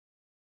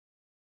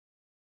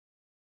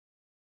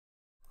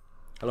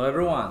Hello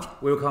everyone,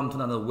 welcome to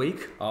another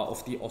week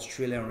of the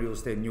Australian Real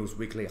Estate News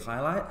Weekly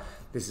Highlight.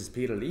 This is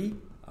Peter Lee.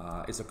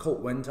 It's a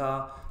cold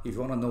winter. If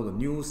you want to know the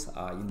news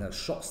in a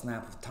short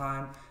snap of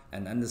time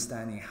and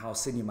understanding how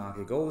Sydney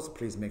market goes,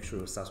 please make sure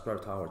you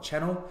subscribe to our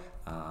channel,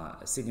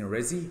 Sydney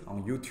Resi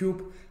on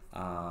YouTube.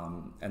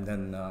 And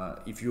then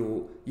if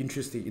you're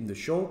interested in the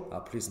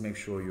show, please make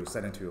sure you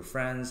send it to your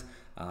friends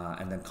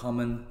and then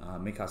comment,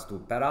 make us do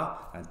better,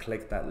 and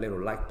click that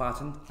little like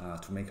button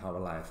to make our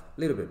life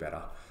a little bit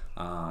better.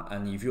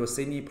 And if you're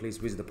Sydney, please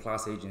visit the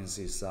Plus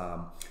Agency's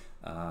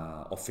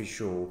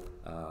official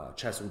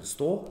Chatswood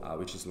store,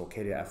 which is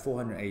located at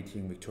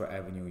 418 Victoria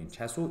Avenue in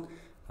Chatswood.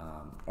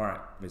 Alright,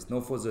 with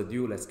no further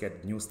ado, let's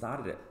get the news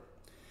started.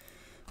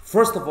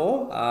 First of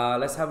all,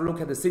 let's have a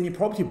look at the Sydney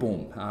property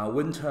boom.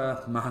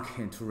 Winter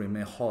market to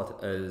remain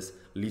hot as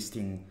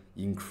listing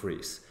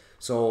increase.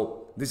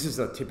 So this is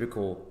a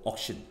typical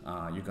auction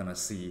you're gonna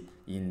see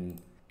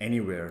in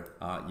anywhere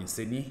in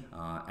Sydney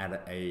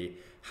at a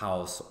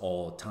house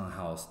or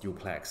townhouse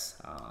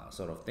duplex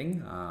sort of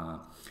thing,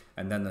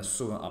 and then the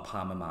soon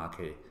apartment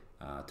market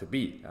to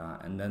be,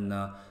 and then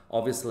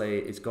obviously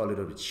it's got a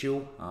little bit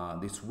chill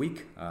this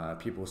week.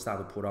 People start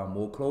to put on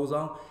more clothes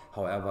on.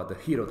 However, the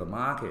heat of the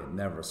market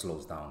never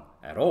slows down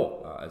at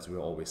all, as we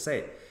always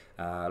say.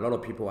 A lot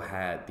of people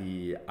had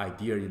the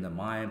idea in the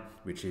mind,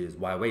 which is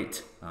why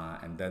wait,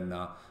 and then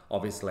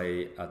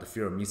obviously the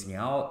fear of missing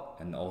out,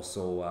 and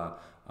also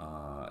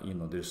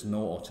there's no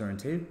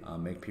alternative,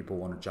 make people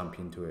want to jump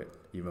into it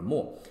even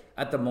more.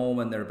 At the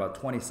moment, there are about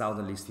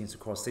 20,000 listings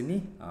across Sydney,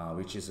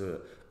 which is an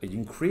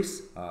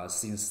increase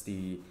since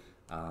the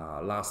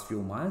last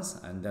few months.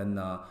 And then,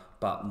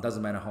 but it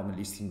doesn't matter how many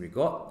listings we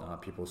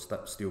got, people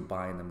still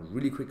buying them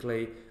really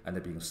quickly and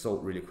they're being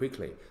sold really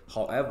quickly.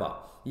 However,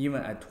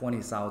 even at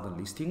 20,000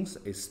 listings,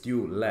 it's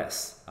still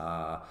less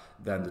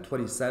than the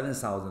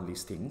 27,000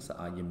 listings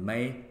in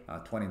May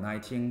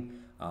 2019.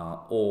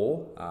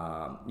 Or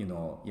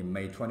in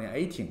May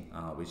 2018,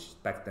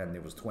 which back then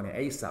it was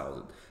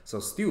 28,000. So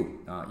still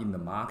in the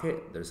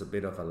market, there's a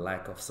bit of a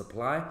lack of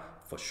supply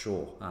for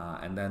sure.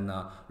 And then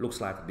looks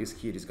like this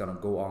heat is gonna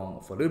go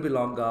on for a little bit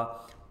longer.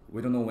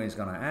 We don't know when it's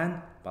gonna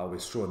end, but we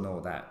sure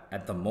know that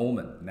at the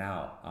moment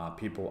now,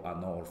 people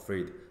are not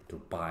afraid to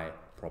buy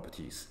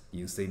properties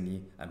in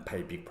Sydney and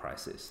pay big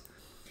prices.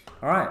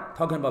 All right,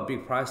 talking about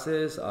big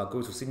prices,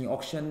 go to Sydney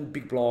Auction.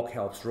 Big block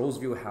helps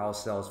Roseville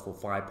house sells for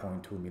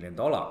 $5.2 million.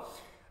 A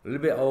little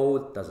bit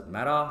old, doesn't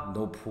matter.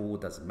 No pool,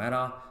 doesn't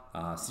matter.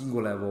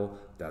 Single level,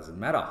 doesn't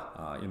matter.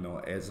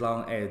 As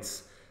long as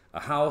it's a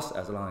house,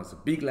 as long as it's a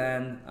big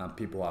land,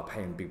 people are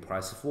paying big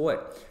prices for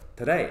it.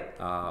 Today,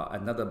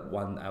 another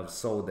one I've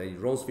sold in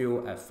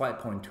Roseville at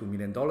 $5.2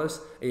 million,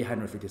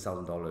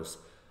 $850,000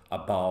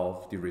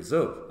 above the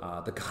reserve.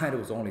 The guide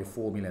was only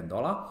 $4 million.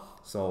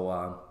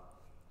 So,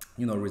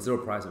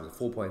 reserve price was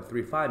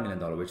 $4.35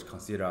 million, which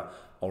consider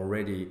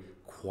already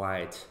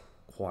quite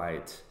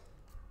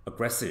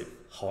aggressive.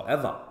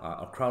 However,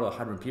 a crowd of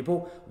 100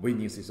 people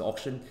witnessed this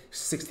auction.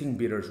 16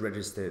 bidders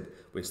registered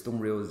with Stone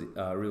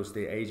Real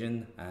Estate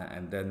Agent,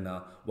 and then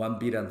one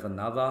bid after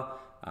another.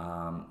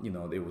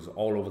 It was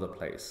all over the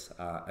place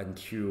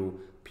until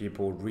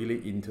people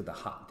really into the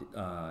hot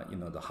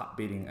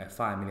bidding at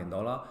 $5 million,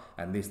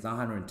 and this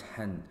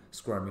 910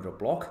 square meter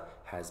block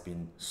has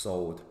been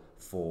sold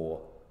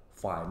for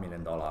 $5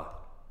 million,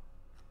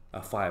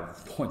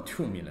 $5.2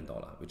 million,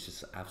 which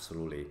is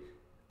absolutely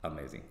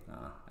amazing,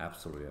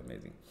 absolutely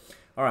amazing.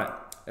 All right,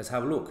 let's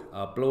have a look.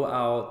 Blow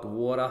out the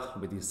water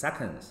within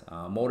seconds.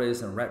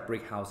 Mortise and red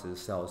brick houses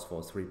sells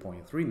for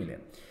 $3.3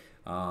 million.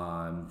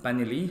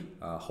 Benny Lee,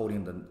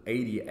 holding the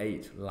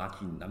 88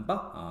 lucky number,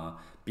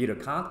 bidder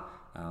card,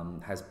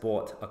 has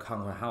bought a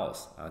Concord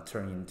house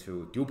turned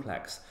into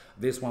duplex.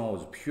 This one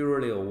was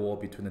purely a war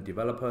between the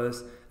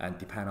developers, and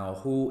depending on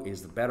who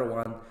is the better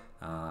one,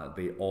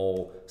 they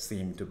all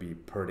seem to be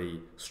pretty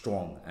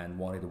strong and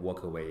wanted to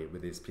walk away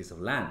with this piece of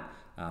land.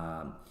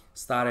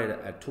 Started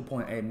at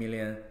 2.8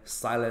 million,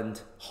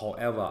 silent.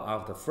 However,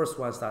 after the first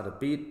one started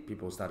bid,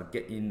 people started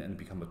get in and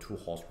become a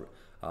two-horse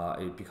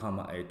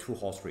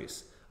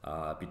race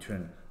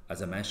between,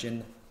 as I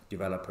mentioned,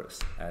 developers.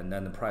 And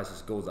then the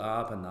prices goes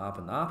up and up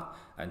and up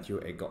until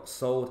it got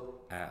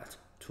sold at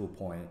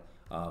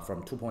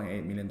from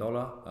 $2.8 million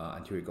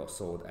until it got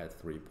sold at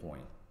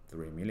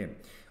 $3.3 million.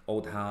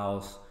 Old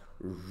house,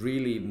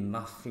 really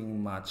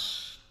nothing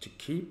much to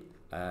keep.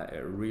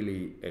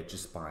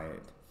 Just buy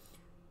it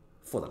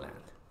for the land.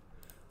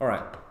 All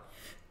right,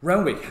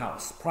 Randwick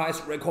house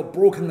price record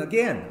broken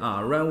again.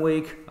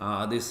 Randwick,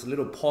 this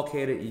little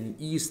pocket in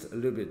east, a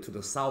little bit to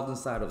the southern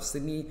side of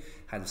Sydney,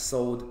 had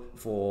sold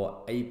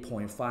for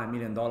 $8.5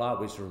 million,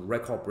 which is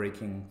record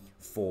breaking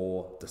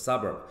for the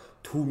suburb.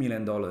 $2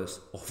 million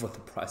over the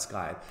price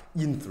guide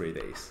in 3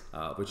 days,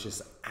 which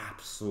is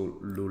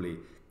absolutely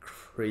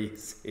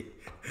crazy.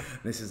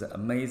 This is an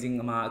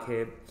amazing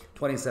market.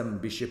 27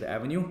 Bishop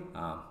Avenue.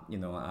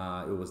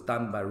 It was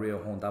done by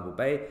Real Home Double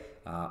Bay,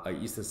 a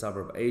eastern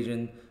suburb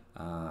agent.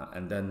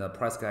 And then the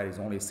price guide is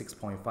only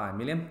 6.5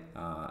 million.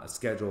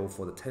 Scheduled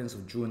for the 10th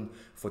of June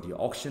for the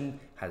auction,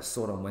 has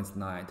sold on Wednesday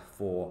night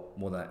for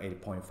more than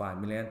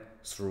 8.5 million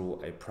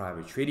through a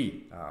private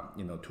treaty.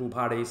 Two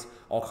parties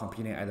all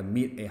competing at the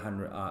mid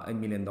 $8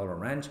 million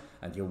range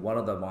until one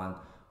of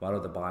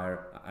the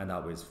buyer end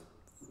up with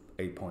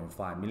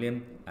 8.5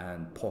 million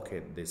and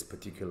pocket this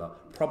particular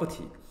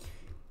property.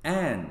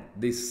 And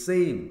the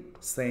same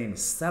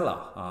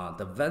seller,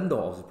 the vendor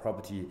of the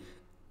property,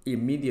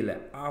 immediately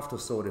after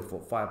sold it for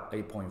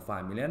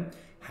 8.5 million,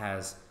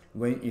 has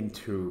went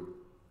into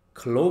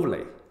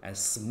Clovelly and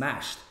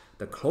smashed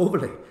the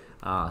Clovelly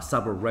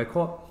suburb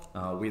record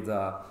with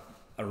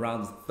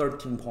around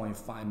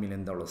 $13.5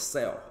 million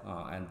sale,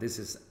 and this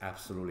is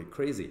absolutely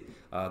crazy.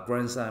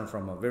 Grandson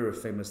from a very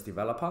famous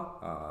developer,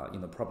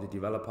 property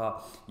developer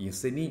in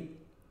Sydney.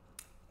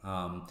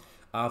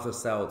 After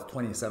sale,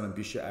 27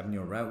 Bishop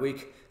Avenue,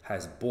 Randwick,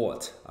 has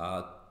bought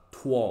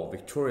 12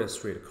 Victoria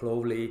Street,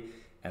 Clovelly,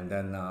 and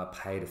then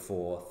paid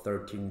for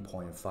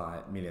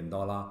 $13.5 million,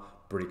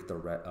 break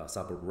the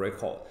suburb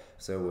record.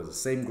 So it was the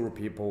same group of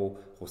people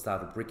who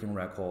started breaking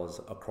records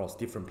across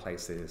different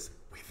places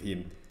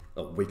within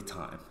a week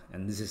time.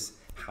 And this is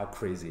how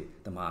crazy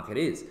the market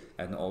is,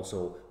 and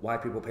also why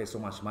people pay so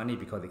much money,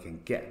 because they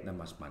can get that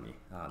much money.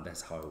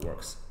 That's how it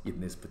works in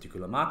this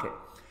particular market.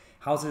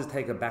 Houses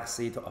take a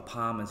backseat to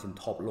apartments in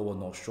top Lower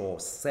North Shore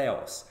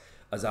sales.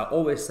 As I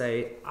always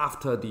say,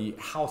 after the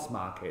house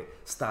market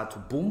start to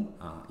boom,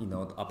 the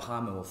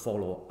apartment will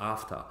follow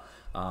after.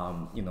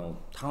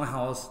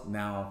 Townhouse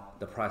now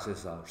the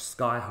prices are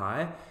sky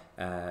high,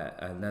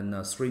 and then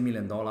 $3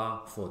 million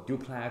for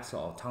duplex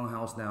or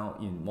townhouse now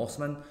in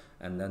Mosman,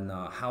 and then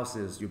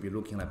houses you'll be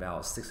looking at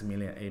about 6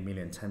 million, 8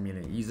 million, 10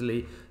 million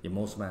easily in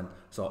Mosman.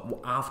 So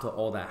after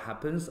all that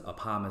happens,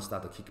 apartments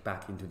start to kick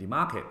back into the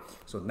market.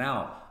 So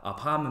now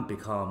apartment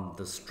become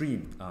the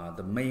stream,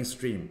 the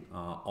mainstream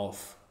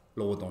of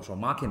Lower North Shore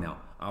market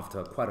now,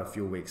 after quite a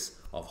few weeks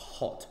of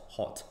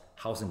hot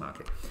housing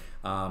market.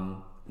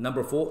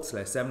 Number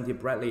 4/70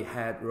 Bradley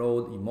Head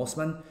Road in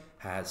Mosman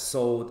has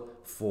sold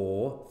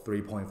for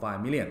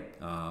 3.5 million,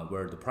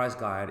 where the price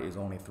guide is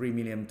only 3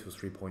 million to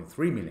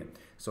 3.3 million.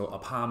 So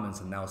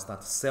apartments now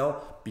start to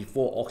sell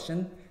before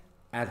auction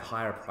at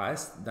higher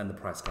price than the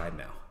price guide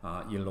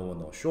now in Lower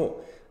North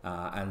Shore.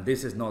 And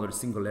this is not a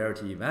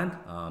singularity event.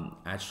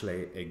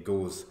 Actually, it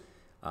goes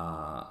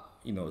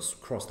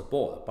across the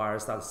board.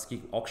 Buyers start to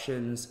skip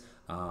auctions.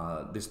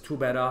 This two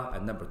better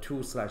and number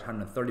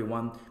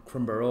 2/131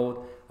 Crimber Road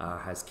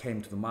has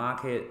came to the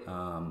market,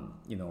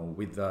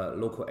 with the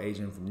local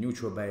agent from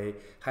Neutral Bay,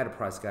 had a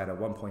price guide at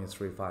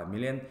 1.35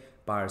 million.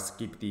 Buyers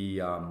skip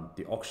the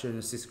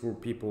auction. 6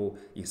 group people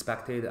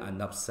inspected,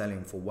 end up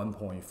selling for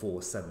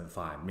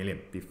 1.475 million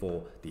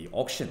before the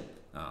auction.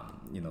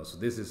 So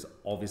this is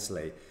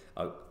obviously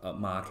a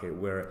market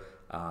where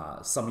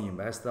some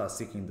investors are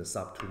seeking the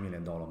sub $2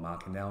 million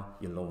market now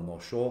in Lower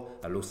North Shore.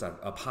 It looks like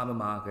apartment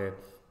market,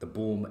 the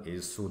boom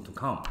is soon to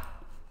come.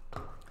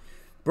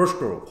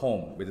 Birchgrove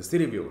home with the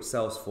city view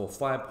sells for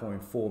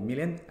 5.4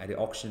 million at the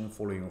auction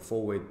following a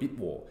 4-way bid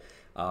war.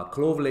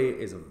 Clovelly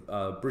is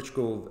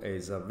Birchgrove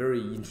is a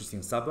very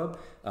interesting suburb.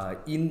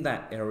 In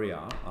that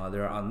area,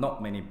 there are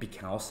not many big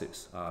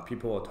houses.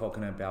 People are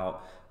talking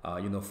about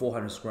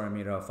 400 square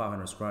meter,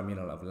 500 square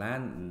meter of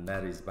land, and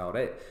that is about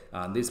it.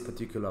 This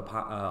particular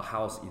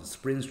house in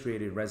Spring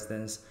Street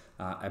residence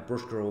at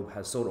Birchgrove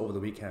has sold over the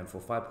weekend for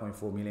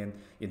 5.4 million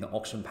in the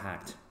auction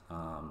packed.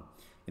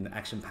 In the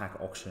action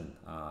pack auction.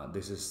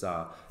 This is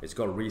it's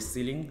got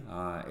resealing.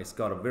 It's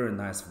got a very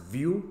nice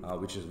view,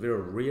 which is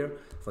very rare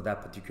for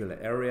that particular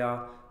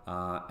area.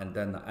 And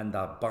then end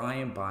up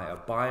buying by a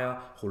buyer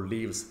who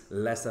lives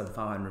less than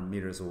 500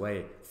 meters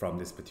away from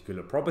this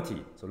particular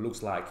property. So it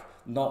looks like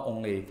not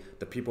only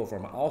the people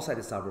from outside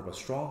the suburb are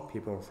strong,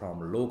 people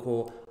from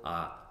local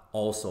are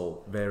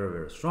also very,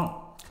 very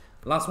strong.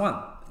 Last one,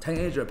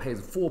 10acre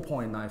pays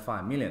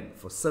 4.95 million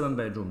for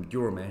 7-bedroom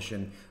dual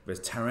mansion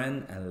with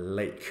terrain and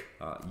lake.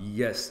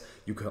 Yes,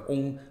 you can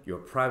own your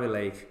private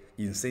lake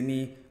in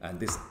Sydney, and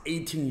this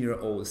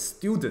 18-year-old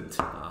student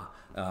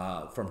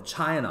from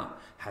China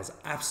has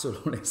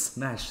absolutely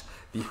smashed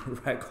the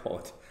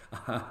record,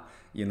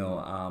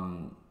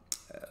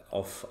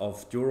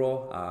 of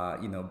Duro,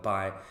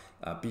 by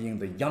being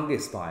the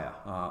youngest buyer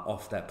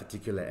of that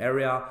particular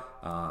area,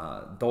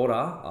 daughter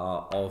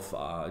of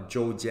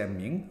Zhou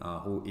Jianming,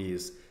 who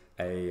is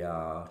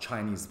a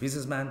Chinese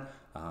businessman,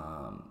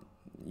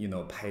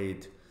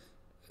 paid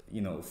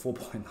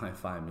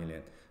 4.95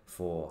 million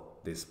for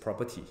this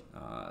property.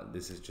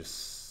 This is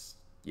just,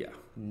 yeah.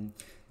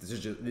 This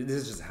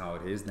is just how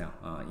it is now.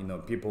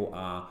 People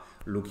are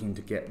looking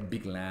to get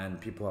big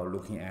land. People are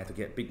looking to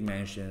get big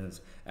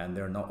mansions, and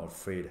they're not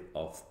afraid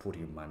of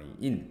putting money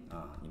in.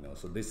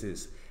 So this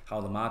is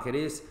how the market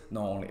is.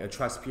 Not only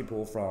attracts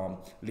people from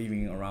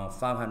living around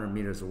 500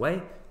 meters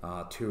away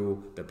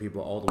to the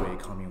people all the way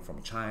coming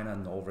from China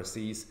and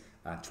overseas,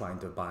 trying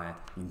to buy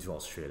into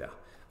Australia.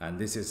 And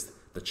this is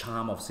the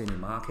charm of Sydney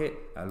market.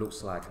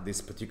 Looks like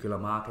this particular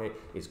market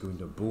is going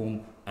to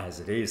boom as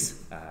it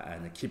is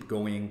and keep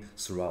going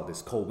throughout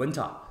this cold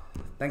winter.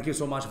 Thank you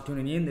so much for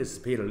tuning in. This is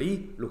Peter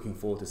Lee. Looking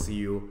forward to see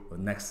you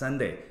next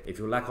Sunday. If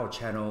you like our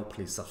channel,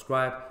 please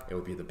subscribe. It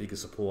will be the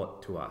biggest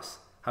support to us.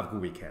 Have a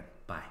good weekend.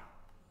 Bye.